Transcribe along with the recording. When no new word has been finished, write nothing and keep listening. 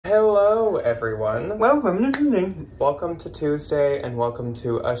Hello, everyone. Welcome to Tuesday. Welcome to Tuesday, and welcome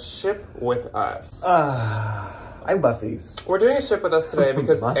to A Ship With Us. I love these. We're doing A Ship With Us today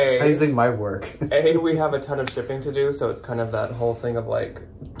because monetizing my work. we have a ton of shipping to do, so it's kind of that whole thing of like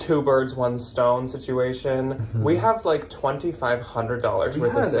two birds, one stone situation. We have like $2,500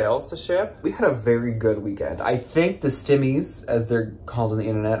 worth of sales to ship. We had a very good weekend. I think the stimmies, as they're called on the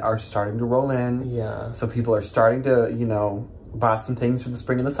internet, are starting to roll in. Yeah. So people are starting to, you know, buy some things for the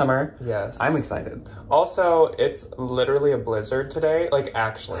spring and the summer. Yes. I'm excited. Also, it's literally a blizzard today. Like,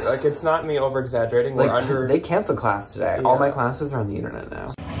 actually. Like, it's not me over-exaggerating. Like, they canceled class today. Yeah. All my classes are on the internet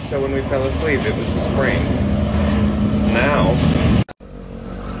now. So when we fell asleep, it was spring. Now...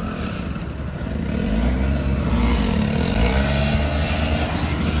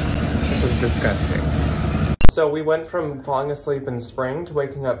 this is disgusting. So we went from falling asleep in spring to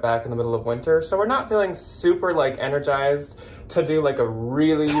waking up back in the middle of winter. So we're not feeling super like energized to do like a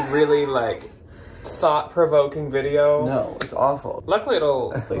really like thought-provoking video. No, it's awful. Luckily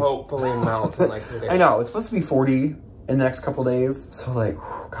it'll hopefully melt in like 2 days. I know, it's supposed to be 40 in the next couple days. So like,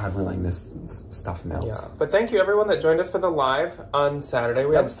 God willing, this stuff melts. Yeah, but thank you everyone that joined us for the live on Saturday.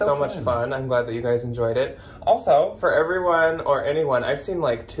 We had so much fun. I'm glad that you guys enjoyed it. Also, for everyone or anyone, I've seen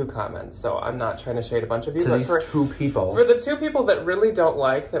like 2 comments, so I'm not trying to shade a bunch of you, but for 2 people. For the 2 people that really don't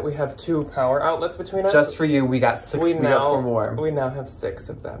like that we have 2 power outlets between us. Just for you, we got 6, we got 4 more. We now have 6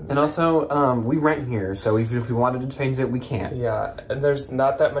 of them. And also, we rent here, so even if we wanted to change it, we can't. Yeah, and there's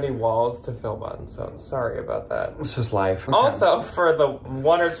not that many walls to film on, so sorry about that. It's just life. Okay. Also, for the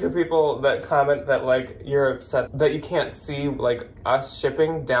 1 or 2 people that comment that like you're upset that you can't see like us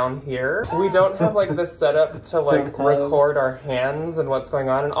shipping down here, we don't have like the setup to like record our hands and what's going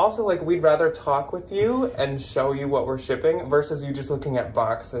on, and also like we'd rather talk with you and show you what we're shipping versus you just looking at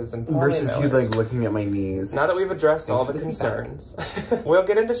boxes and versus you like looking at my knees. Now that we've addressed all the concerns, we'll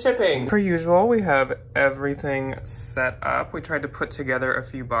get into shipping. Per usual, we have everything set up. We tried to put together a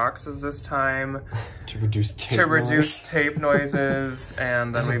few boxes this time to reduce tape noises,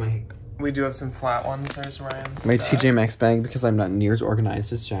 and then we do have some flat ones. There's Ryan's my TJ Maxx bag because I'm not near as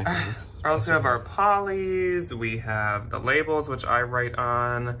organized as Jack is. We also have our polys. We have the labels, which I write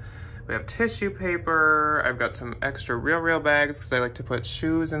on. We have tissue paper. I've got some extra real bags because I like to put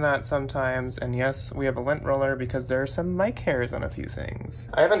shoes in that sometimes. And yes, we have a lint roller because there are some mic hairs on a few things.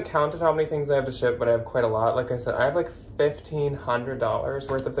 I haven't counted how many things I have to ship, but I have quite a lot. Like I said, I have like $1,500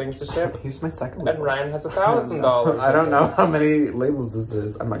 worth of things to ship. Here's my second label. And Ryan has $1,000. I don't know how many labels this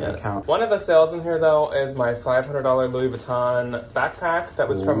is. I'm not gonna count. One of the sales in here though is my $500 Louis Vuitton backpack that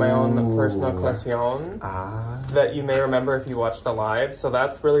was from my own personal collection that you may remember if you watched the live. So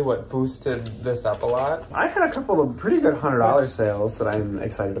that's really what boosted this up a lot. I had a couple of pretty good $100 sales that I'm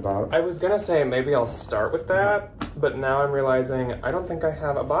excited about. I was gonna say maybe I'll start with that, but now I'm realizing I don't think I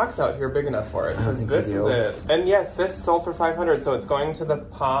have a box out here big enough for it, because this is it. And yes, this sold for $500, so it's going to the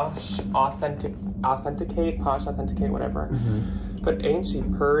Posh Authenticate, whatever. But ain't she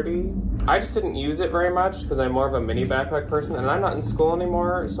purty? I just didn't use it very much because I'm more of a mini backpack person, and I'm not in school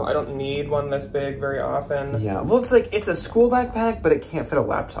anymore, so I don't need one this big very often. Yeah, well, it's like, it's a school backpack, but it can't fit a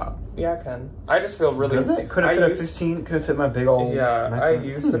laptop. Yeah, it can. I just feel really... Does it? Could it fit a 15? Could it fit my big old... Yeah, backpack? I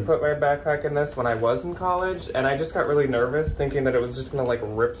used to put my backpack in this when I was in college, and I just got really nervous thinking that it was just gonna like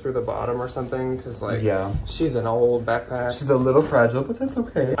rip through the bottom or something, because like, she's an old backpack. She's a little fragile, but that's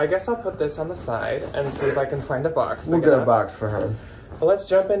okay. I guess I'll put this on the side and see if I can find a box. We'll get a box for her. Well, let's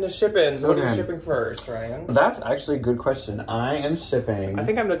jump into shipping. So what are you shipping first, Ryan? That's actually a good question. I am shipping... I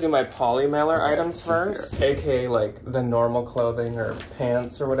think I'm gonna do my poly mailer items first, aka like the normal clothing or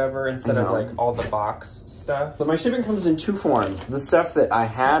pants or whatever, instead of like all the box stuff. So my shipping comes in 2 forms. The stuff that I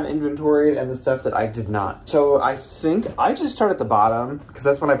had inventoried and the stuff that I did not. So I think I just start at the bottom, because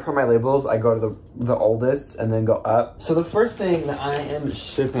that's when I put my labels. I go to the oldest and then go up. So the first thing that I am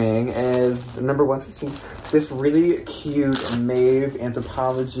shipping is number 115. This really cute Maeve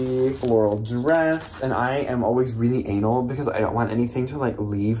Anthropology floral dress, and I am always really anal because I don't want anything to like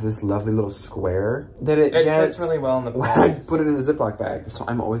leave this lovely little square that it gets fits really well in the when I put it in a Ziploc bag, so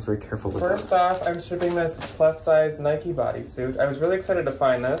I'm always very careful with First off, I'm shipping this plus size Nike bodysuit. I was really excited to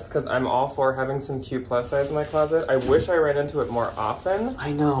find this because I'm all for having some cute plus size in my closet. I wish I ran into it more often.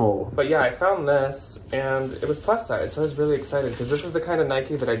 I know. But yeah, I found this and it was plus size, so I was really excited because this is the kind of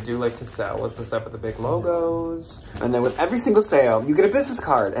Nike that I do like to sell, is the stuff with the big logos. And then with every single sale, you get get a business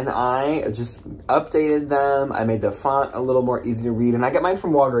card, and I just updated them. I made the font a little more easy to read, and I get mine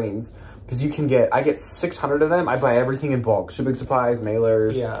from Walgreens. Because I get 600 of them. I buy everything in bulk. Shipping supplies,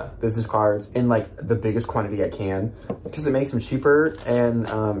 mailers, business cards, in like the biggest quantity I can. Because it makes them cheaper. And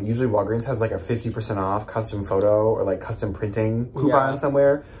usually Walgreens has like a 50% off custom photo or like custom printing coupon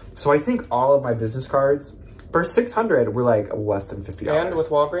somewhere. So I think all of my business cards for 600 were like less than $50. And with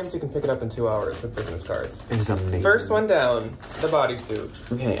Walgreens, you can pick it up in 2 hours with business cards. It is amazing. First one down, the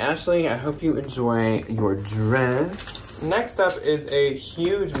bodysuit. Okay, Ashley, I hope you enjoy your dress. Next up is a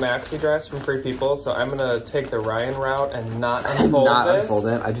huge maxi dress from Free People, so I'm gonna take the Ryan route and not unfold unfold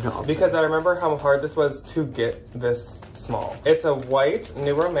it. I do not. Because I remember how hard this was to get this small. It's a white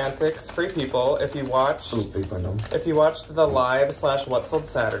New Romantics Free People. If you watched, if you watched the live / What Sold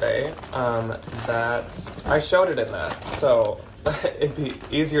Saturday, that I showed it in that, so it'd be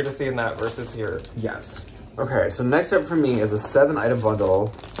easier to see in that versus here. Yes. Okay, so next up for me is a 7-item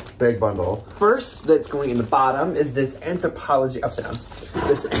bundle, big bundle. First that's going in the bottom is this Anthropologie, upside down,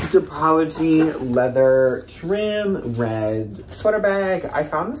 this Anthropologie leather trim red sweater bag. I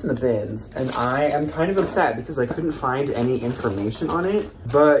found this in the bins, and I am kind of upset because I couldn't find any information on it.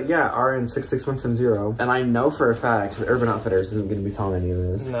 But yeah, RN66170, and I know for a fact that Urban Outfitters isn't gonna be selling any of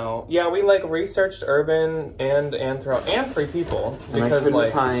this. No. Yeah, we like researched Urban and Anthro and Free People because and I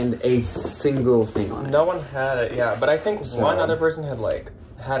couldn't find a single thing on it. No one had it, yeah, but I think one other person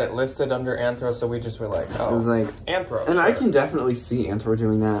had it listed under Anthro, so we just were like, oh, it was like Anthro. And sure. I can definitely see Anthro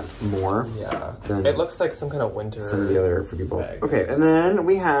doing that more. Yeah, it looks like some kind of winter. Some of the other Free People. Bag. Okay, and then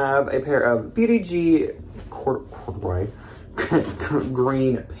we have a pair of BDG corduroy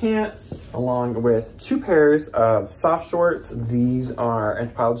green pants, along with 2 pairs of soft shorts. These are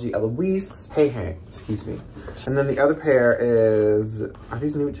Anthropologie Eloise. Hey, excuse me. And then the other pair is, are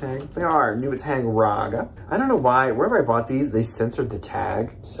these Nubitang? They are Nubitang Raga. I don't know why, wherever I bought these, they censored the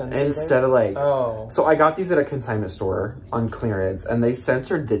tag instead of like, so I got these at a consignment store on clearance, and they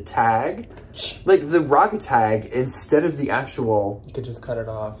censored the tag. Like the Raga tag, instead of the actual, you could just cut it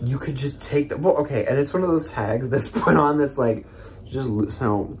off. You could just take the, well, okay, and it's one of those tags that's put on that's like, just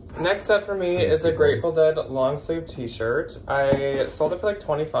so. Next up for me is a Grateful Dead long sleeve t-shirt. I sold it for like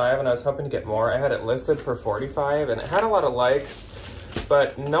 25 and I was hoping to get more. I had it listed for 45 and it had a lot of likes,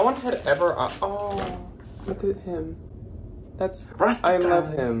 but no one had ever, oh, look at him. That's, I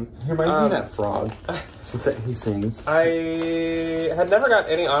love him. He reminds me of that frog. He sings. I had never got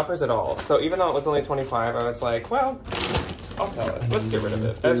any offers at all. So even though it was only 25, I was like, well, I'll sell it. Let's get rid of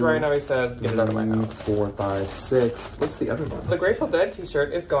it. As Ryan always says, get it out of my house. 4, 5, 6. What's the other one? The Grateful Dead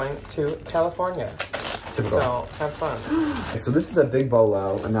t-shirt is going to California. Typical. So have fun. So this is a big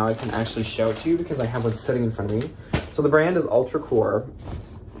bolo, and now I can actually show it to you because I have one sitting in front of me. So the brand is Ultra Core.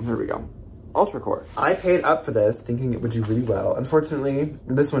 Here we go. Ultra Core. I paid up for this thinking it would do really well. Unfortunately,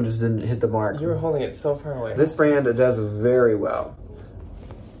 this one just didn't hit the mark. You were holding it so far away. This brand does very well.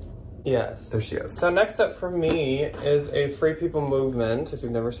 Yes. There she is. So next up for me is a Free People movement. If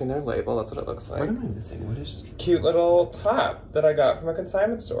you've never seen their label, that's what it looks like. What am I missing? What is? Cute little top that I got from a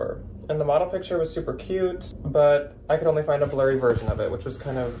consignment store. And the model picture was super cute, but I could only find a blurry version of it, which was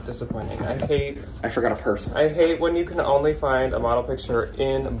kind of disappointing. I forgot a person. I hate when you can only find a model picture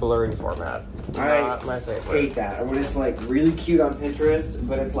in blurry format. Not my favorite. I hate that. When it's like really cute on Pinterest,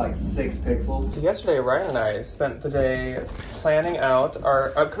 but it's like 6 pixels. Yesterday, Ryan and I spent the day planning out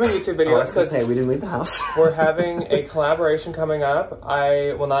our upcoming YouTube videos. I was gonna say, we didn't leave the house. We're having a collaboration coming up.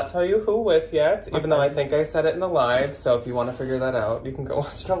 I will not tell you who with yet, even though I think I said it in the live. So if you want to figure that out, you can go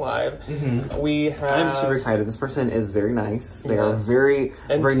watch the live. We have. I'm super excited. This person is very nice. They are very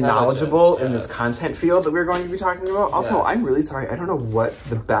knowledgeable in this content field that we're going to be talking about. Also, I'm really sorry. I don't know what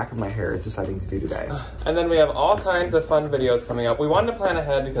the back of my hair is deciding to do today. And then we have all kinds of fun videos coming up. We wanted to plan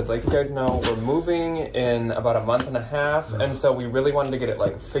ahead because, like you guys know, we're moving in about a month and a half, and so we really wanted to get it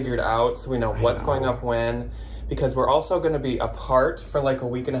like figured out so we know what's going up when. Because we're also going to be apart for like a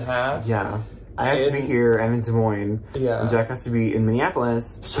week and a half. Yeah. I have to be here. I'm in Des Moines. Yeah. And Jack has to be in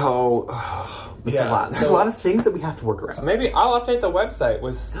Minneapolis. So, it's a lot. There's a lot of things that we have to work around. Maybe I'll update the website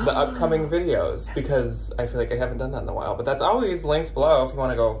with the upcoming videos because I feel like I haven't done that in a while. But that's always linked below if you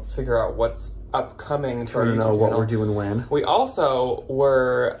want to go figure out what's upcoming to our YouTube channel. What we're doing when. We also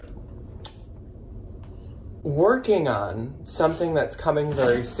were working on something that's coming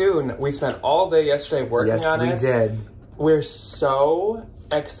very soon. We spent all day yesterday working on it. Yes, we did. We're so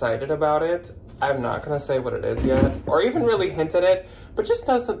excited about it. I'm not going to say what it is yet, or even really hint at it, but just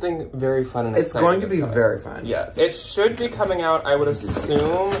know something very fun and exciting. It's going to be very fun. Yes. It should be coming out, I would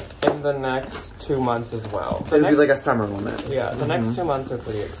assume, in the next 2 months as well. It'll be like a summer moment. Yeah, the next 2 months are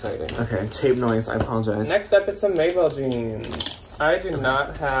pretty exciting. Okay, tape noise, I apologize. Next up is some Maybell jeans. jeans. I do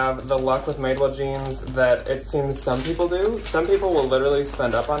not have the luck with Madewell jeans that it seems some people do. Some people will literally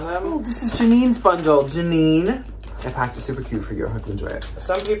spend up on them. Oh, this is Janine's bundle. Janine, I packed it super cute for you. I hope you enjoy it.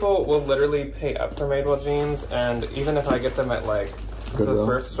 Some people will literally pay up for Madewell jeans, and even if I get them at like Goodwill. the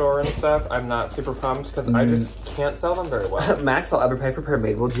thrift store and stuff, I'm not super pumped because I just can't sell them very well. Max I'll ever pay for a pair of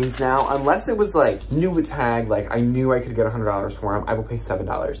Madewell jeans now, unless it was like new with tag, like I knew I could get $100 for them, I will pay $7.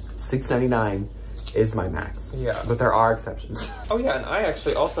 $6.99 is my max. Yeah. But there are exceptions. Oh yeah, and I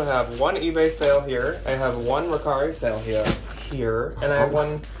actually also have one eBay sale here. I have one Mercari sale here, and I have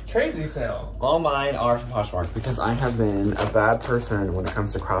one Tracy sale. All mine are from Poshmark because I have been a bad person when it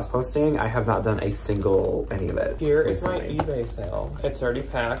comes to cross-posting. I have not done a single any of it. Here is my eBay sale. It's already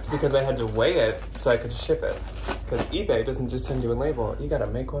packed because I had to weigh it so I could ship it. Because eBay doesn't just send you a label, you gotta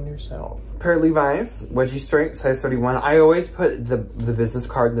make one yourself. Pair of Levi's, wedgie straight, size 31. I always put the business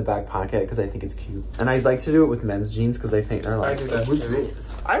card in the back pocket because I think it's cute. And I like to do it with men's jeans because I think they're like, I do that what's too.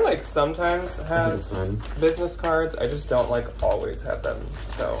 this? I like sometimes have it's fun. business cards, I just don't like always have them,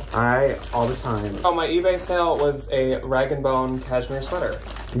 so. I, all the time. Oh, my eBay sale was a rag and bone cashmere sweater.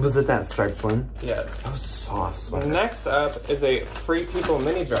 Was it that striped one? Yes. Oh, soft sweater. Next up is a Free People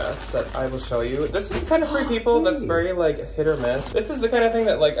mini dress that I will show you. This is the kind of Free People that's very like hit or miss. This is the kind of thing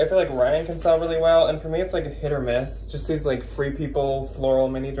that like I feel like Ryan can sell really well, and for me it's like a hit or miss. Just these like Free People floral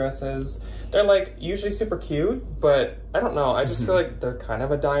mini dresses. They're like usually super cute, but I don't know. I just feel like they're kind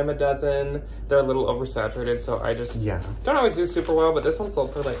of a dime a dozen. They're a little oversaturated, so I just don't always do super well, but this one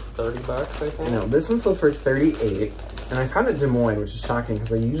sold for like 30 bucks, I think. No, this one sold for 38. And I found it Des Moines, which is shocking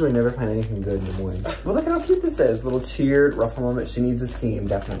because I usually never find anything good in Des Moines. Well, look at how cute this is. Little tiered ruffle moment. She needs a steam,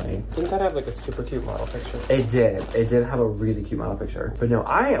 definitely. Didn't that have like a super cute model picture? It did. It did have a really cute model picture. But no,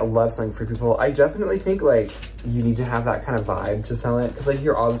 I love selling Free People. I definitely think like you need to have that kind of vibe to sell it. Because I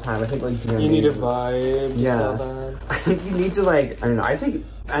hear all the time, I think like, you need a vibe to sell that. I think you need to like, I don't know, I think,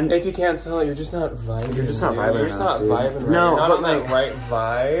 and if you can't sell it, you're just not vibing. You're just not vibing. You're just not vibing. Right. No, you're not but on like, that right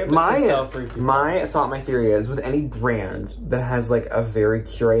vibe. My theory is with any brand that has like a very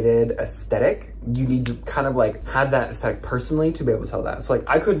curated aesthetic, you need to kind of like have that aesthetic personally to be able to sell that. So like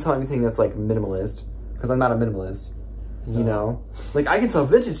I couldn't sell anything that's like minimalist because I'm not a minimalist. No. You know, like I can sell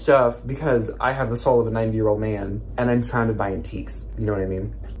vintage stuff because I have the soul of a 90-year-old man and I'm surrounded by antiques. You know what I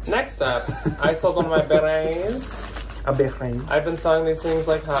mean? Next up, I sold one of my berets. A beret. I've been selling these things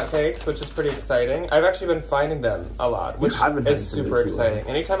like hotcakes, which is pretty exciting. I've actually been finding them a lot, which is super exciting.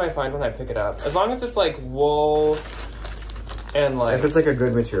 Anytime I find one, I pick it up. As long as it's like wool and like... If it's like a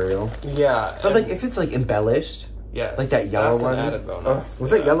good material. Yeah. But like if it's like embellished. Yes. Like that yellow one. That's an added bonus.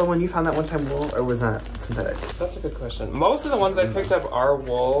 Was that yellow one you found that one time wool or was that synthetic? That's a good question. Most of the ones I picked up are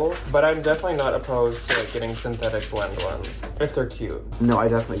wool, but I'm definitely not opposed to like getting synthetic blend ones if they're cute. No, I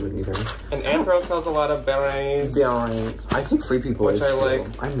definitely wouldn't either. And Anthro sells a lot of berets. Berets. I think Free People which is I too.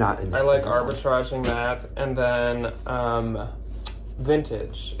 like. I'm not into I like arbitraging that, and then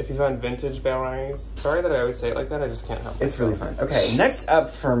vintage. If you find vintage berets. Sorry that I always say it like that. I just can't help it. It's really fun. Okay, next up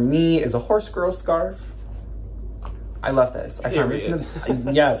for me is a horse girl scarf. I love this. I found this in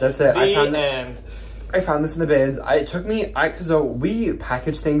the, yeah, that's it. I found this in the bins. It took me, because we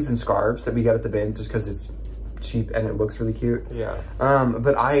package things in scarves that we get at the bins just because it's cheap and it looks really cute. Yeah.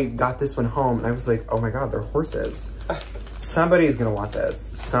 But I got this one home and I was like, oh my God, they're horses. Somebody's gonna want this.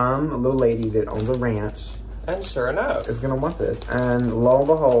 Some little lady that owns a ranch. And sure enough. Is gonna want this. And lo and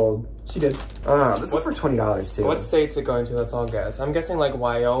behold, she did. This is for $20 too. What state's it going to? Let's all guess. I'm guessing like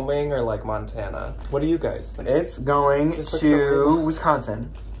Wyoming or like Montana. What do you guys think? It's going to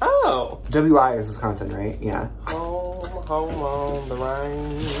Wisconsin. Oh. WI is Wisconsin, right? Yeah. Home on the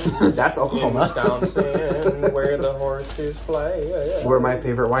range. That's Oklahoma. In Wisconsin, where the horses play. Where my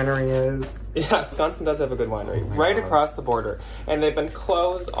favorite winery is. Yeah, Wisconsin does have a good winery. Right across the border. And they've been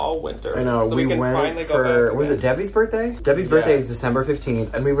closed all winter. I know, so we can went finally for, go back was it Debbie's birthday? Debbie's birthday is December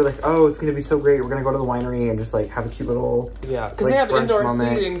 15th. And we were like, oh, it's gonna be so great. We're gonna go to the winery and just like have a cute little because they have indoor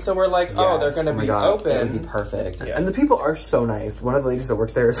seating, so we're like, oh, they're gonna be open. It would be perfect. Yeah. And the people are so nice. One of the ladies that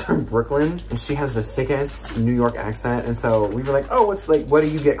works there is from Brooklyn and she has the thickest New York accent. And so we were like, oh, what do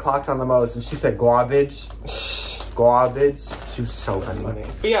you get clocked on the most? And she said garbage. Garbage. She was so funny.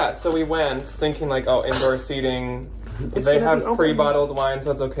 But yeah, so we went thinking like, oh, indoor seating. They have pre-bottled wine, so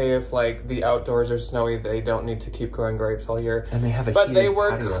it's okay if like the outdoors are snowy. They don't need to keep growing grapes all year. And they have a but they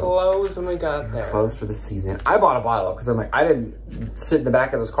were closed when we got there. Closed for the season. I bought a bottle because I'm like, I didn't sit in the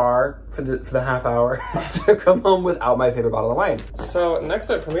back of this car for the half hour to come home without my favorite bottle of wine. So next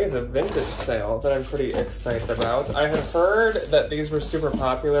up for me is a vintage sale that I'm pretty excited about. I had heard that these were super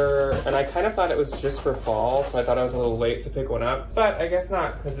popular, and I kind of thought it was just for fall, so I thought I was a little late to pick one up. But I guess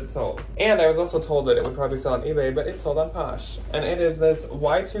not, because it sold. And I was also told that it would probably sell on eBay, but it sold sold on Posh. And it is this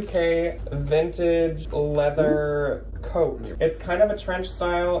Y2K vintage leather coat. It's kind of a trench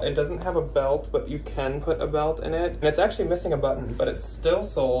style. It doesn't have a belt, but you can put a belt in it. And it's actually missing a button, but it's still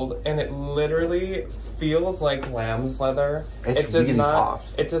sold, and it literally feels like lamb's leather. It's really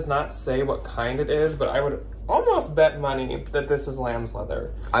soft. It does not say what kind it is, but I would almost bet money that this is lamb's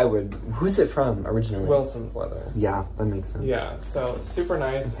leather. I would. Who's it from originally? Wilson's leather. Yeah, that makes sense. Yeah, so super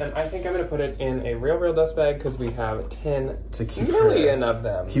nice. And I think I'm gonna put it in a real dust bag because we have 10 million of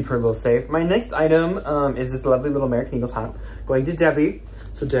them. Keep her a little safe. My next item is this lovely little American Eagle top going to Debbie.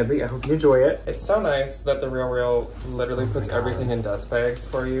 So Debbie, I hope you enjoy it. It's so nice that the Real literally puts everything in dust bags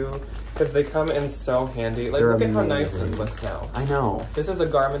for you because they come in so handy. Like, look at how nice this looks now. I know. This is a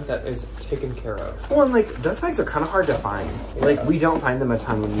garment that is taken care of. Well, and like, dust bags are kind of hard to find. Yeah. Like, we don't find them a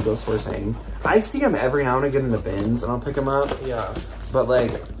ton when we go sourcing. I see them every now and again in the bins and I'll pick them up. Yeah. But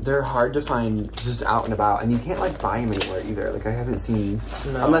like, they're hard to find just out and about, and you can't like buy them anywhere either. Like, I haven't seen,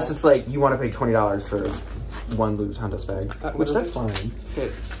 unless it's like you want to pay $20 for one Louis Vuitton dust bag, which that's fine.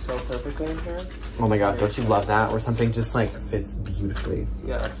 Fits so perfectly in here. Oh my god, don't you love that? Or something just like fits beautifully.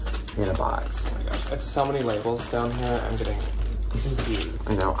 Yes. In a box. Oh my gosh, I have so many labels down here. I'm getting confused.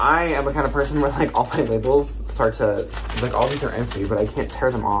 I know. I am the kind of person where like all my labels start to, like all these are empty, but I can't tear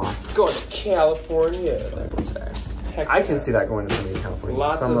them off. Going to California. I would say. I can see that going to somebody in California.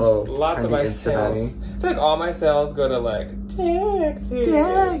 Lots of my sales. I feel like all my sales go to like Texas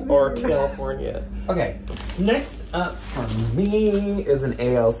or California. Okay, next up for me is an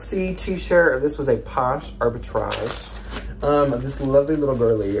ALC t-shirt. This was a Posh Arbitrage. This lovely little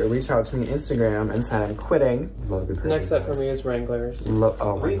girlie reached out to me on Instagram and said I'm quitting. Love good. Next up for me is Wranglers.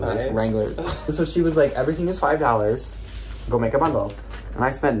 Wranglers. So she was like, everything is $5. Go make a bundle. And I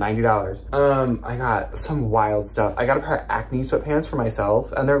spent $90. I got some wild stuff. I got a pair of Acne sweatpants for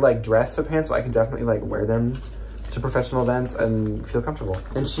myself, and they're like dress sweatpants, so I can definitely like wear them to professional events and feel comfortable.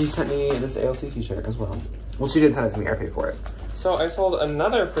 And she sent me this ALC t-shirt as well. Well, she didn't send it to me, I paid for it. So I sold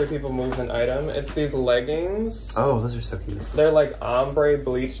another Free People Movement item. It's these leggings. Oh, those are so cute. They're like ombre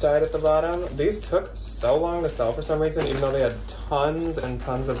bleach dyed at the bottom. These took so long to sell for some reason, even though they had tons and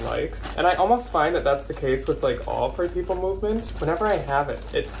tons of likes. And I almost find that that's the case with like all Free People Movement. Whenever I have it,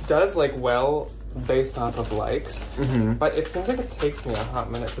 it does like well based off of likes, but it seems like it takes me a hot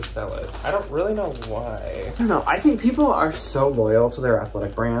minute to sell it. I don't really know why. I don't know. I think people are so loyal to their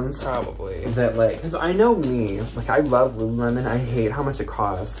athletic brands. Probably. That like, because I know me, like I love Lululemon. I hate how much it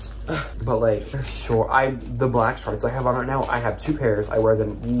costs. But like, sure, the black shorts I have on right now, I have 2 pairs. I wear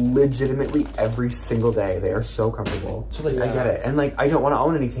them legitimately every single day. They are so comfortable. So like, I get it. And like, I don't want to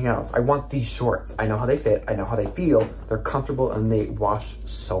own anything else. I want these shorts. I know how they fit. I know how they feel. They're comfortable and they wash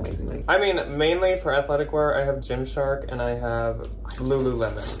so amazingly. I mean, mainly for athletic wear, I have Gymshark and I have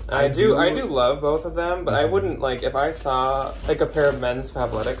Lululemon. I do love both of them, but I wouldn't like, if I saw like a pair of men's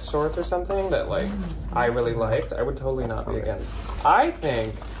Fabletics shorts or something that like I really liked, I would totally not be against. I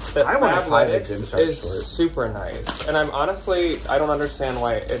think that Fabletics is super nice. And I'm honestly, I don't understand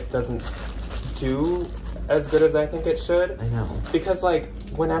why it doesn't do as good as I think it should. I know. Because like,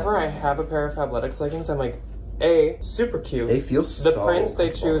 whenever I have a pair of Fabletics leggings, I'm like, A, super cute. They feel so The prints they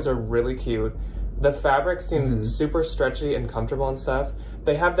choose are really cute. The fabric seems super stretchy and comfortable and stuff.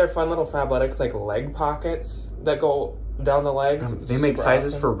 They have their fun little Fabletics like leg pockets that go down the legs. They make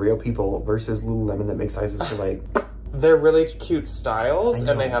sizes for real people versus Lululemon that make sizes for like... They're really cute styles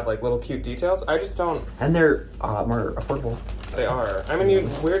and they have like little cute details. I just don't... And they're more affordable. They are. I mean, you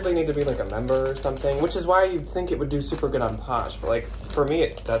weirdly need to be like a member or something, which is why you'd think it would do super good on Posh. But like, for me,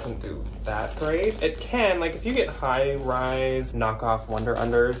 it doesn't do that great. It can, like if you get high-rise knockoff Wonder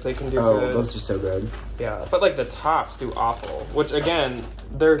Unders, they can do good. Oh, those are so good. Yeah, but like the tops do awful, which again,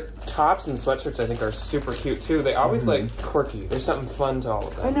 their tops and sweatshirts I think are super cute too. They always like quirky. There's something fun to all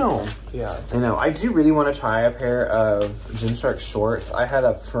of them. I know. Yeah. I know. I do really want to try a pair of Gymshark shorts. I had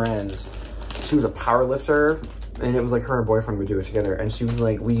a friend, she was a power lifter, and it was like her and her boyfriend would do it together. And she was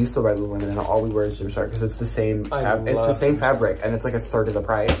like, we used to buy Lululemon and all we wear is Gymshark because it's the same, fabric and it's like 1/3 of the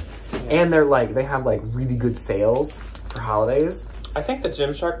price. Yeah. And they're like, they have like really good sales for holidays. I think the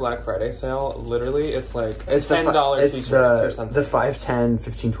Gymshark Black Friday sale, literally, it's like $10 t-shirts or something. The 5, 10,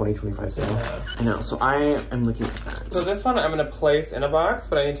 15, 20, 25 sale. Yeah. I know, so I am looking at that. So this one I'm gonna place in a box,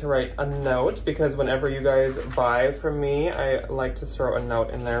 but I need to write a note because whenever you guys buy from me, I like to throw a note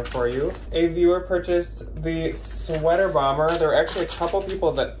in there for you. A viewer purchased the sweater bomber. There were actually a couple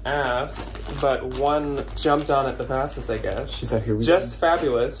people that asked, but one jumped on it the fastest, I guess. She said, here we go. Just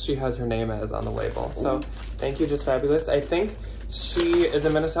Fabulous, she has her name as on the label. So thank you, Just Fabulous. I think she is a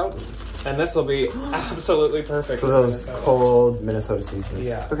Minnesotan. And this will be absolutely perfect for those cold Minnesota seasons.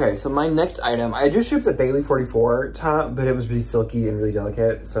 Yeah. Okay, so my next item, I just shipped a Bailey 44 top, but it was really silky and really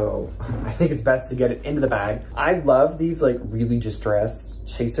delicate, so I think it's best to get it into the bag. I love these like really distressed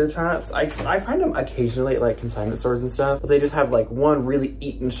chaser tops. I find them occasionally at like consignment stores and stuff, but they just have like one really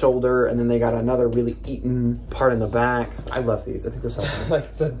eaten shoulder and then they got another really eaten part in the back. I love these. I think they're so fun.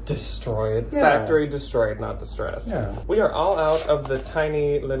 Like the destroyed, factory destroyed, not distressed. Yeah. We are all out of the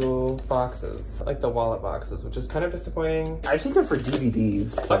tiny little boxes, like the wallet boxes, which is kind of disappointing. I think they're for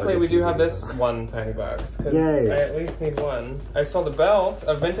DVDs. Luckily, we do have this one tiny box, because I at least need one. I sold a belt,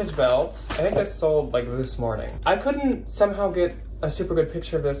 a vintage belt. I think I sold like this morning. I couldn't somehow get a super good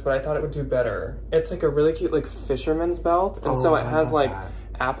picture of this, but I thought it would do better. It's like a really cute like fisherman's belt, and so it has like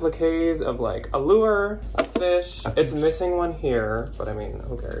appliques of like a lure, a fish. It's missing one here, but I mean,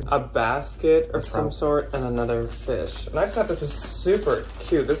 who cares? A basket of some sort and another fish. And I just thought this was super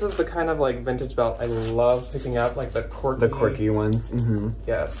cute. This is the kind of like vintage belt I love picking up, like the quirky ones.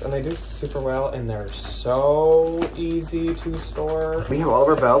 Yes, and they do super well, and they're so easy to store. We have all of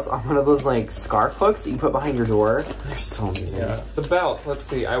our belts on one of those like scarf hooks that you put behind your door. They're so amazing. Yeah. The belt, let's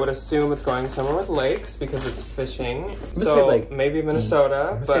see. I would assume it's going somewhere with lakes because it's fishing. So like maybe Minnesota.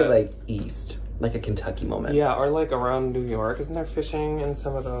 I'm gonna say like east, like a Kentucky moment. Yeah, or like around New York. Isn't there fishing in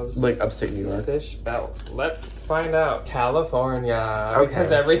some of those? Like upstate New York. Fish belt. Let's find out. California. Okay.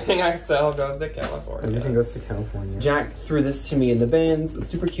 Because everything I sell goes to California. Everything goes to California. Jack threw this to me in the bins. A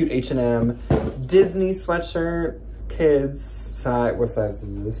super cute H&M Disney sweatshirt. Kids size, what size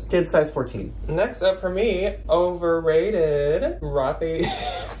is this? Kids size 14. Next up for me, overrated Rothy's.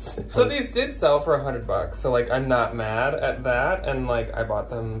 So these did sell for $100, so like I'm not mad at that, and like I bought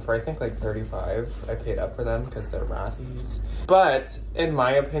them for I think like $35. I paid up for them because they're Rothy's. But in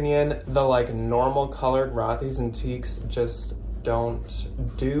my opinion, the like normal colored Rothy's antiques just don't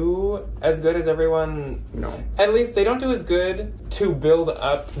do as good as everyone. No. At least they don't do as good to build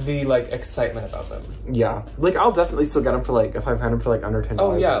up the like excitement about them. Yeah. Like I'll definitely still get them for like, if I find them for like under $10.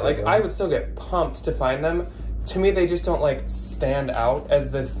 Oh yeah, like I would still get pumped to find them. To me, they just don't like stand out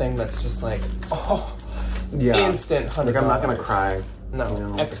as this thing that's just like, oh, yeah, instant $100. Like I'm not gonna cry. No, you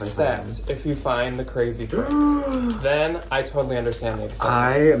know, except if you find the crazy tricks. Then I totally understand the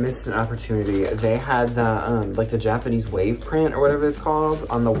excitement. I missed an opportunity. They had the like the Japanese wave print or whatever it's called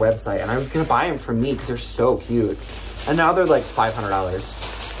on the website, and I was gonna buy them for me because they're so cute. And now they're like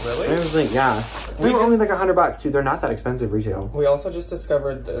 $500. Really? And I was like, yeah. They were only like $100 too. They're not that expensive retail. We also just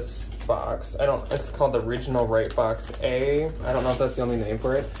discovered this box. It's called the Regional Rate Box A. I don't know if that's the only name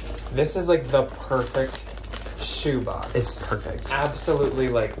for it. This is like the perfect shoe box. It's perfect. Absolutely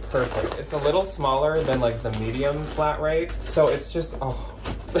like perfect. It's a little smaller than like the medium flat rate. So it's just,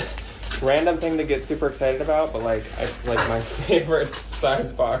 random thing to get super excited about, but like it's like my favorite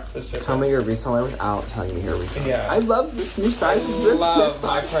size box to ship. Tell me your reseller without telling me your reseller. Yeah. I love this new size. Love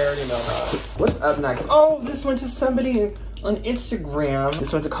my priority mailbox. What's up next? Oh, this went to somebody on Instagram.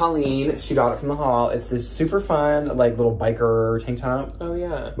 This went to Colleen. She got it from the haul. It's this super fun, like little biker tank top. Oh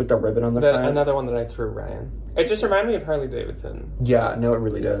yeah. With the ribbon on the front. Another one that I threw Ryan. It just reminded me of Harley Davidson. Yeah, no, it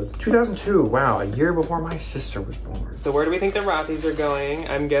really does. 2002, wow, a year before my sister was born. So where do we think the Rothy's are going?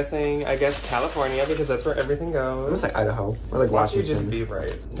 I'm guessing, I guess California, because that's where everything goes. It was like Idaho, or like Why don't Washington. you just be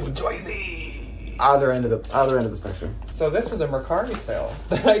right? New Jersey! Other end of the spectrum. So this was a Mercari sale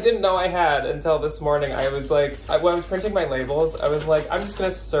that I didn't know I had until this morning. I was like, when I was printing my labels, I was like, I'm just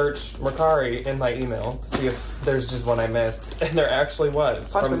gonna search Mercari in my email to see if there's just one I missed. And there actually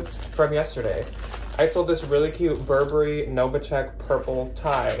was from yesterday. I sold this really cute Burberry Novacek purple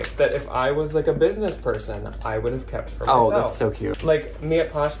tie that if I was like a business person, I would have kept for myself. Oh, that's so cute. Like me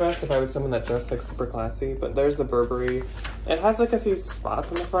at Posh Fest, if I was someone that dressed like super classy, but there's the Burberry. It has like a few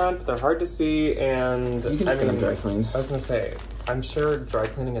spots in the front. They're hard to see, and you can get them dry cleaned. I was gonna say, I'm sure dry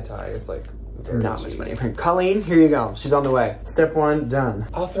cleaning a tie is like very not cheap. much money. Colleen, here you go. She's on the way. Step one, done.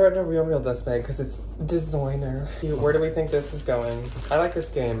 I'll throw it in a real dust bag because it's designer. Where do we think this is going? I like this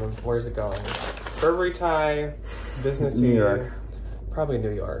game of where's it going. Burberry tie, business New York. Probably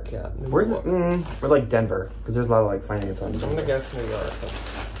New York, yeah. Where's it? Or like Denver, because there's a lot of like finance on Denver. I'm gonna guess New York.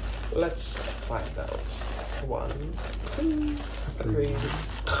 Let's find out. 1, 2, 3.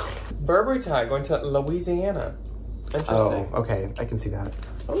 Burberry tie going to Louisiana. Interesting. Oh, okay. I can see that.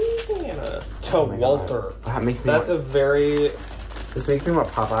 Louisiana. To Walter. That makes me That's a very... This makes me want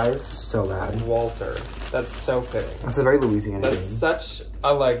Popeyes so bad. Walter. That's so fitting. That's a very Louisiana That's name. such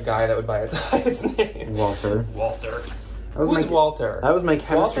a like guy that would buy a tie's name. Walter. Walter. Who's Walter? That was my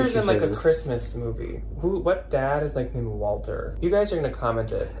chemistry Walter's in like a Christmas movie. What dad is like named Walter? You guys are gonna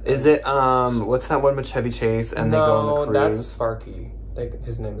comment it. Is it what's that one with Chevy Chase and they go on the cruise? No, that's Sparky. Like,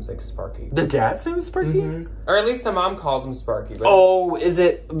 his name is like Sparky. The dad's name is Sparky? Mm-hmm. Or at least the mom calls him Sparky. But oh, is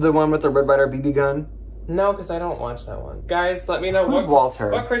it the one with the Red Ryder BB gun? No, because I don't watch that one. Guys, let me know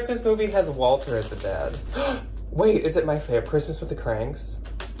what Christmas movie has Walter as a dad. Wait, is it My Favorite Christmas with the Cranks?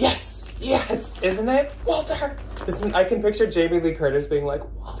 Yes! Yes! Isn't it? Walter! I can picture Jamie Lee Curtis being like,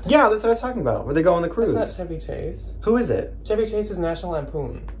 Walter. Yeah, that's what I was talking about. Where they go on the cruise. That's not Chevy Chase. Who is it? Chevy Chase is National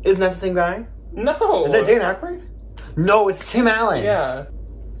Lampoon. Isn't that the same guy? No! Is that Dan Aykroyd? No, it's Tim Allen. Yeah.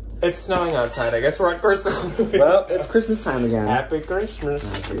 It's snowing outside. I guess we're at Christmas movie. Well, it's Christmas time again. Happy Christmas.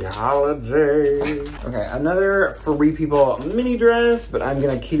 Happy holiday. Okay, another Free People mini dress, but I'm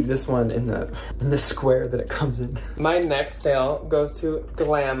gonna keep this one in the square that it comes in. My next sale goes to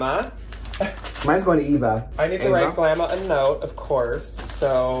Glamma. Mine's going to Eva. I need to write Glamma a note, of course,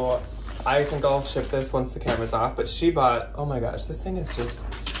 so I think I'll ship this once the camera's off. But she bought, oh my gosh, this thing is just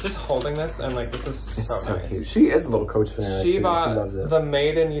holding this, and like, this is so nice. Cute. She is a little Coach fan. She bought the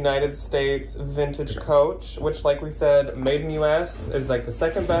Made in United States vintage Coach, which, like we said, Made in US is like the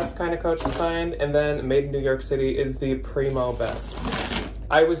second best kind of Coach to find, and then Made in New York City is the primo best.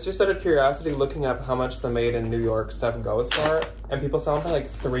 I was just out of curiosity looking up how much the Made in New York stuff goes for, and people sell them for like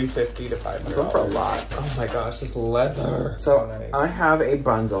 $350 to $500. That's for a lot. Oh my gosh, this leather. So nice. I have a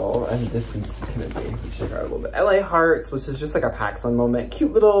bundle, and this is gonna be, check out a little bit. LA Hearts, which is just like a PacSun moment.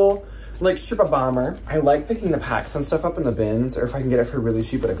 Cute little, like, strip of bomber. I like picking the PacSun stuff up in the bins, or if I can get it for really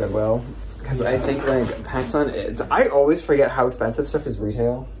cheap at a Goodwill. Because I think like PacSun, I always forget how expensive stuff is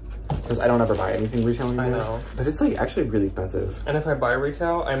retail. Because I don't ever buy anything retail anymore. I know. But it's like actually really expensive. And if I buy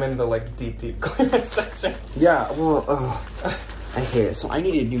retail, I'm in the like deep clearance section. Yeah, well, I hate it. So I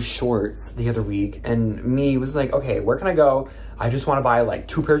needed new shorts the other week, and me was like, okay, where can I go? I just want to buy like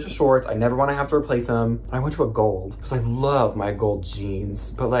 2 pairs of shorts. I never want to have to replace them. And I went to a Gold because I love my Gold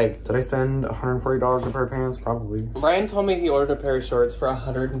jeans. But like, did I spend $140 a pair of pants? Probably. Ryan told me he ordered a pair of shorts for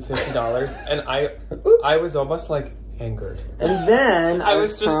 $150, and I was almost like angered. And then I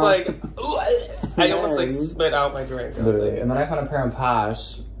was just like, I almost like spit out my drink. Literally. And then I found a pair on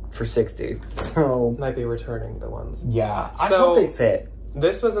Posh for $60. So might be returning the ones. Yeah. I hope they fit.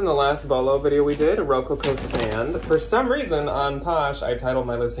 This was in the last Bolo video we did, Rococo Sand. For some reason on Posh, I titled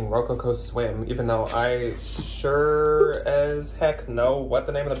my listing Rococo Swim, even though I sure as heck know what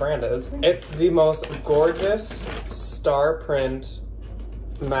the name of the brand is. It's the most gorgeous star print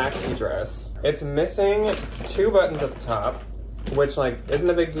maxi dress. It's missing 2 buttons at the top, which like isn't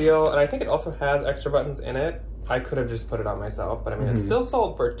a big deal, and I think it also has extra buttons in it. I could have just put it on myself, but I mean, it's still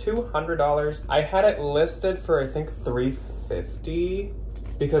sold for $200. I had it listed for I think $350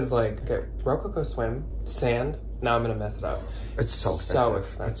 because like, okay, Rococo Swim, sand. Now I'm gonna mess it up. It's so expensive. So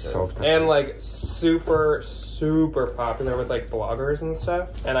expensive. It's so expensive. And like super popular with like bloggers and stuff.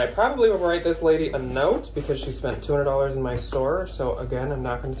 And I probably will write this lady a note because she spent $200 in my store. So again, I'm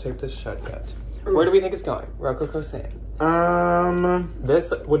not gonna tape this shut yet. Where do we think it's going? Rococo Sand.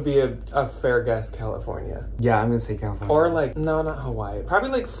 This would be a fair guess, California. Yeah, I'm gonna say California. Or like, no, not Hawaii. Probably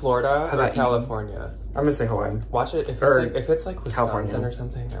like Florida or California. I'm gonna say Hawaii. Watch it. If it's like Wisconsin California. or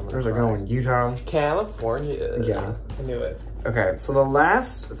something. Where's it going? Utah? California. Yeah. I knew it. Okay, so the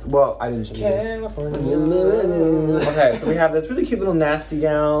last, well, I didn't choose California. Okay, so we have this really cute little Nasty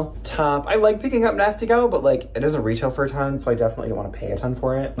Gal top. I like picking up Nasty Gal, but like, it doesn't retail for a ton, so I definitely don't want to pay a ton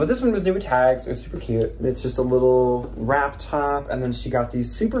for it. But this one was new with tags. It was super cute. It's just a little wrap top, and then she got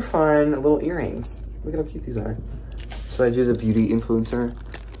these super fun little earrings. Look at how cute these are. Should I do the beauty influencer?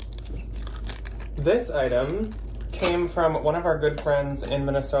 This item came from one of our good friends in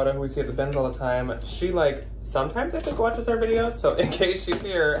Minnesota who we see at the bins all the time. She like sometimes I think watches our videos, so in case she's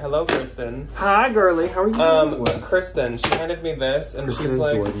here, hello Kristen. Hi girly, how are you doing? Kristen, she handed me this and Kristen she's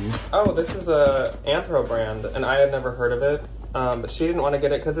like, Jordan. oh, this is a Anthro brand, and I had never heard of it. But she didn't want to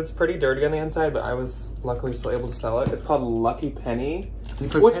get it because it's pretty dirty on the inside, but I was luckily still able to sell it. It's called Lucky Penny.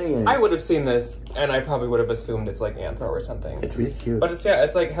 Which I would have seen this and I probably would have assumed it's like Anthro or something. It's really cute. But it's, yeah,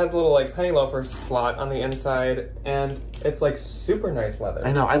 it's like has a little like penny loafer slot on the inside and it's like super nice leather.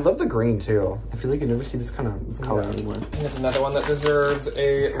 I know, I love the green too. I feel like you never see this kind of color anymore. Here's another one that deserves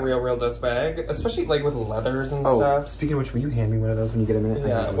a real dust bag, especially like with leathers and stuff. Speaking of which, will you hand me one of those when you get a minute?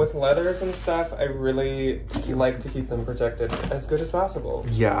 Yeah, with leathers and stuff, I really like to keep them protected as good as possible.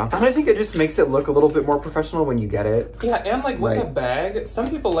 Yeah, and I think it just makes it look a little bit more professional when you get it. Yeah, and like with a bag, some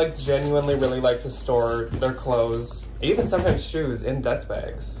people like genuinely really like to store their clothes, even sometimes shoes, in dust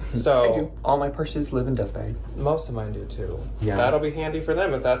bags. So I do. All my purses live in dust bags. Most of mine do too. Yeah, that'll be handy for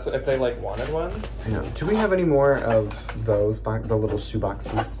them if they like wanted one. I know. Do we have any more of those the little shoe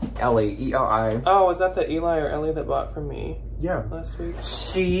boxes? Ellie, E-L-I. Oh, is that the Eli or Ellie that bought from me? Yeah. last week.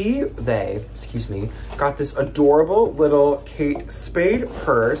 They got this adorable little Kate Spade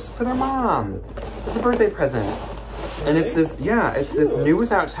purse for their mom. It's a birthday present. And it's this, it's this new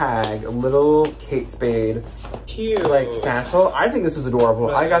without tag, little Kate Spade, like satchel. I think this is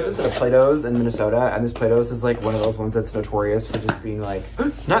adorable. I got this at a Plato's in Minnesota, and this Plato's is like one of those ones that's notorious for just being like,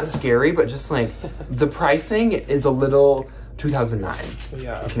 not scary, but just like, the pricing is a little 2009.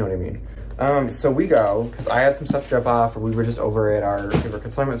 Yeah. If you know what I mean. So we go, because I had some stuff to drop off, or we were just over at our favorite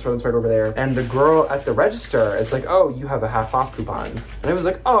consignment store that's right over there. And the girl at the register is like, oh, you have a half off coupon. And I was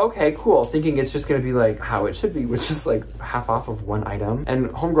like, oh, okay, cool. Thinking it's just gonna be like how it should be, which is like half off of one item. And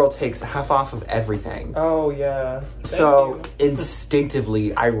homegirl takes half off of everything. Oh, yeah. So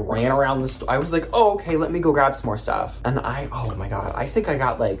instinctively, I ran around the store. I was like, oh, okay, let me go grab some more stuff. And oh my God, I think I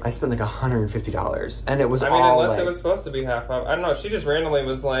got like, I spent like $150. And it was unless it was supposed to be half off. I don't know, she just randomly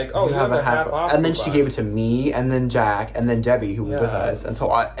was like, oh, you have a half off. And then she gave it to me, and then Jack, and then Debbie, who was with us. And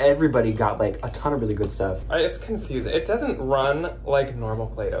so everybody got like a ton of really good stuff. It's confusing. It doesn't run like normal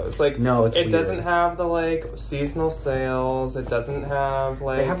Play-Dohs. Like, no, it doesn't have the like seasonal sales. It doesn't have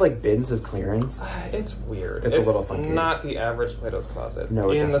like... They have like bins of clearance. It's weird. It's a little funky. Not the average Play-Dohs closet.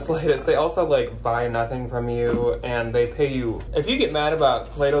 No, in the slightest. They also like buy nothing from you, and they pay you. If you get mad about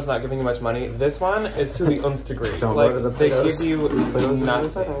Play-Dohs not giving you much money, this one is to the nth degree. Don't like, go to the Play-Dohs. They give you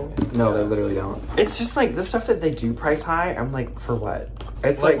nothing. No, they literally don't. It's just like the stuff that they do price high. I'm like, for what?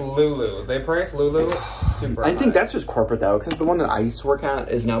 It's like Lulu. They price Lulu super high. I think that's just corporate though, because the one that I used to work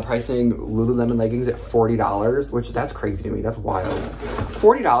at is now pricing Lululemon leggings at $40, which that's crazy to me. That's wild.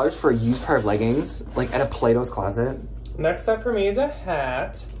 $40 for a used pair of leggings, like at a Plato's Closet. Next up for me is a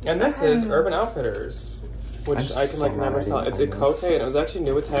hat, and this is Urban Outfitters. Which I can like never tell. It's a cote, and it was actually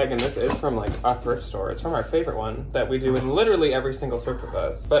new with tag, and this is from like a thrift store. It's from our favorite one that we do in literally every single thrift with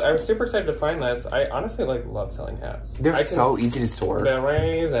us. But I was super excited to find this. I honestly like love selling hats. They're so easy to store.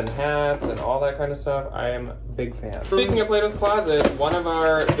 Berets and hats and all that kind of stuff. I am a big fan. Speaking of Plato's Closet, one of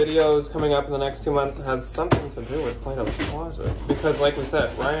our videos coming up in the next 2 months has something to do with Plato's Closet. Because like we said,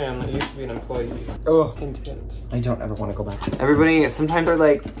 Ryan used to be an employee. Oh, intent. I don't ever want to go back. Everybody sometimes are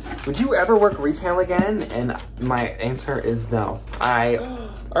like, would you ever work retail again? And my answer is no.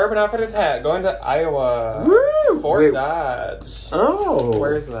 Urban Outfitters hat going to Iowa. Woo! Fort Dodge. Oh.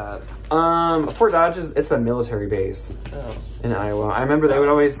 Where's that? Fort Dodge it's a military base in Iowa. I remember they would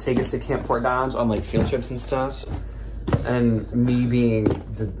always take us to Camp Fort Dodge on like field trips and stuff. And me being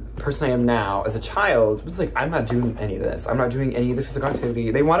the person I am now as a child was like, I'm not doing any of this. I'm not doing any of the physical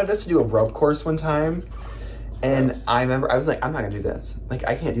activity. They wanted us to do a rope course one time. And I remember I was like, I'm not gonna do this. Like,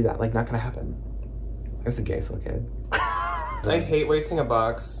 I can't do that. Like, not gonna happen. I was a gay little kid. I hate wasting a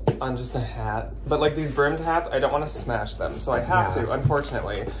box on just a hat. But like these brimmed hats, I don't want to smash them. So I have to,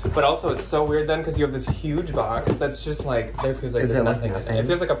 unfortunately. But also it's so weird then because you have this huge box that's just like, there feels like there's nothing in it. It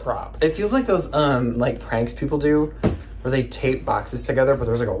feels like a prop. It feels like those like pranks people do where they tape boxes together, but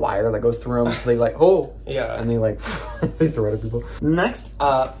there's like a wire that goes through them. So they like, and they like, they throw it at people. Next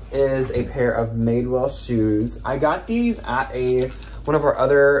up is a pair of Madewell shoes. I got these at one of our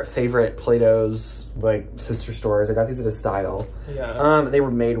other favorite Plato's like sister stores. I got these at a Style. Yeah. They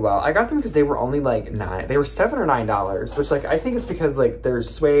were Madewell. I got them because they were only like they were $7 or $9, which like I think it's because like they're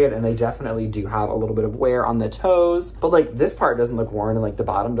suede and they definitely do have a little bit of wear on the toes. But like this part doesn't look worn and like the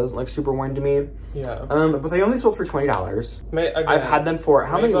bottom doesn't look super worn to me. Yeah. But they only sold for $20. Again, I've had them for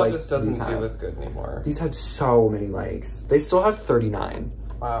how many likes? Just doesn't do as good anymore. These had so many likes. They still have 39.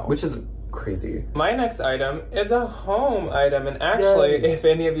 Wow. Which is crazy. My next item is a home item, and actually, if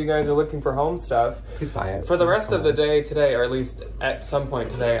any of you guys are looking for home stuff, please buy it. For the rest of the day today, or at least at some point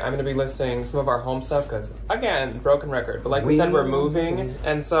today, I'm going to be listing some of our home stuff because, again, broken record. But like we said, we're moving,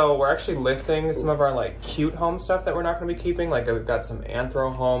 and so we're actually listing some of our like cute home stuff that we're not going to be keeping. Like we've got some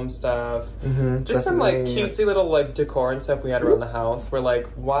Anthro home stuff, just some like cutesy little like decor and stuff we had around the house. We're like,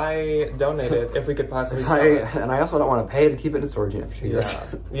 why donate it if we could possibly sell it? And I also don't want to pay to keep it in storage unit for 2 years.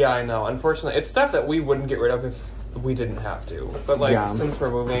 Yeah, I know. Unfortunately, it's stuff that we wouldn't get rid of if we didn't have to. But like, since we're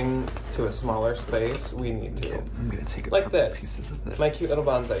moving to a smaller space, we need to. I'm gonna take a like couple this. Pieces of this. My cute little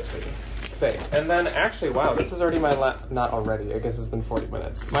bonsai tree. Fake. And then actually, wow, this is already my not already, I guess it's been 40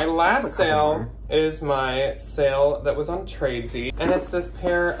 minutes. My last sale is my sale that was on Tradesy. And it's this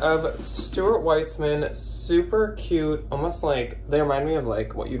pair of Stuart Weitzman, super cute, almost like, they remind me of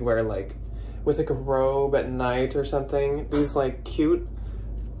like what you'd wear like with like a robe at night or something. These like cute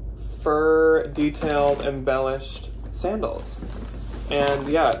fur detailed embellished sandals And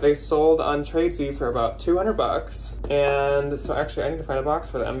yeah, they sold on Tradesy for about 200 bucks. And so actually I need to find a box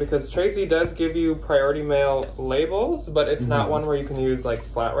for them because Tradesy does give you priority mail labels, but it's not one where you can use like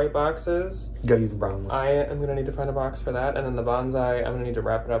flat rate boxes. You gotta use the brown one. I am gonna need to find a box for that. And then the bonsai, I'm gonna need to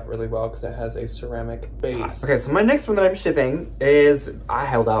wrap it up really well because it has a ceramic base. Okay, so my next one that I'm shipping is, I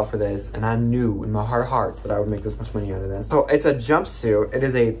held out for this and I knew in my heart of hearts that I would make this much money out of this. So it's a jumpsuit. It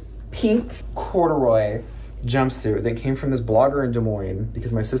is a pink corduroy jumpsuit that came from this blogger in Des Moines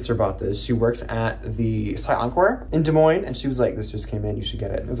because my sister bought this. She works at the site Encore in Des Moines and she was like, this just came in, you should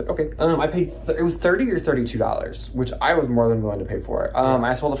get it. And I was like, okay. I paid, it was $30 or $32, which I was more than willing to pay for it.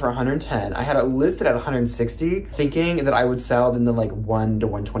 I sold it for 110. I had it listed at 160, thinking that I would sell it in the like 1 to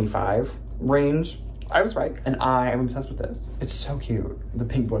 125 range. I was right, and I am obsessed with this. It's so cute, the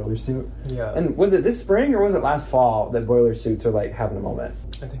pink boiler suit. Yeah. And was it this spring or was it last fall that boiler suits are like having a moment?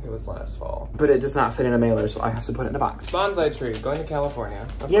 I think it was last fall. But it does not fit in a mailer, so I have to put it in a box. Bonsai tree, going to California,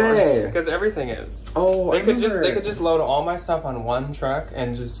 of Yay. course, because everything is. Oh, they could just load all my stuff on one truck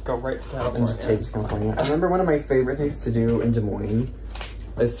and just go right to California. And just take it to California. I remember one of my favorite things to do in Des Moines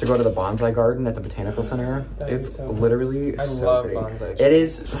is to go to the bonsai garden at the Botanical Center. It's so literally I so love pretty. bonsai. It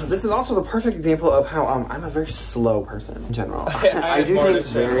is. This is also the perfect example of how I'm a very slow person in general. I do things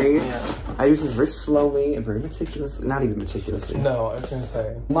very slowly and very meticulously. Not even meticulously. No, I was gonna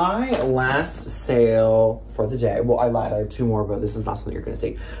say. My last sale for the day. Well, I lied. I have 2 more, but this is not something you're gonna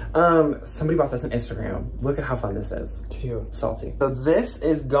see. Somebody bought this on Instagram. Look at how fun this is. Cute. Salty. So this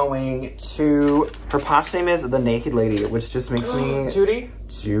is going to, her posh name is The Naked Lady, which just makes me... Judy?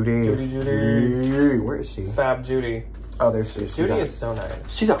 Judy. Where is she? Fab Judy. Oh, there she is. Judy is so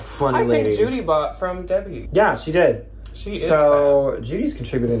nice. She's a funny lady. I think Judy bought from Debbie. Yeah, she did. She is so fab. Judy's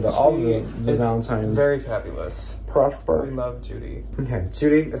contributing to all the Valentine's. Very fabulous. Prosper. We love Judy. Okay,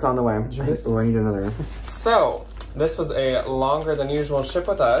 Judy, it's on the way. Oh, I need another. So, this was a longer than usual ship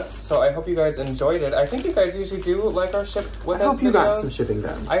with us, so I hope you guys enjoyed it. I think you guys usually do like our ship with us videos. I hope you got some shipping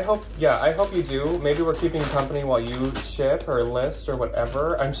done. I hope you do. Maybe we're keeping company while you ship or list or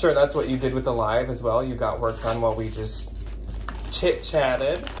whatever. I'm sure that's what you did with the live as well. You got work done while we just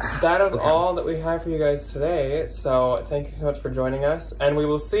chit-chatted. That is all that we have for you guys today, so thank you so much for joining us, and we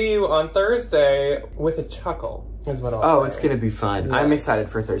will see you on Thursday with a chuckle. Is what I'll say. It's gonna be fun. Yes. I'm excited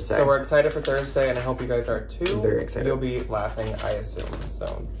for Thursday. So we're excited for Thursday, and I hope you guys are too. I'm very excited. You'll be laughing, I assume.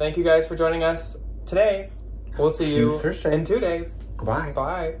 So thank you guys for joining us today. We'll see you in 2 days. Bye.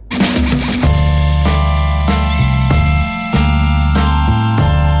 Bye.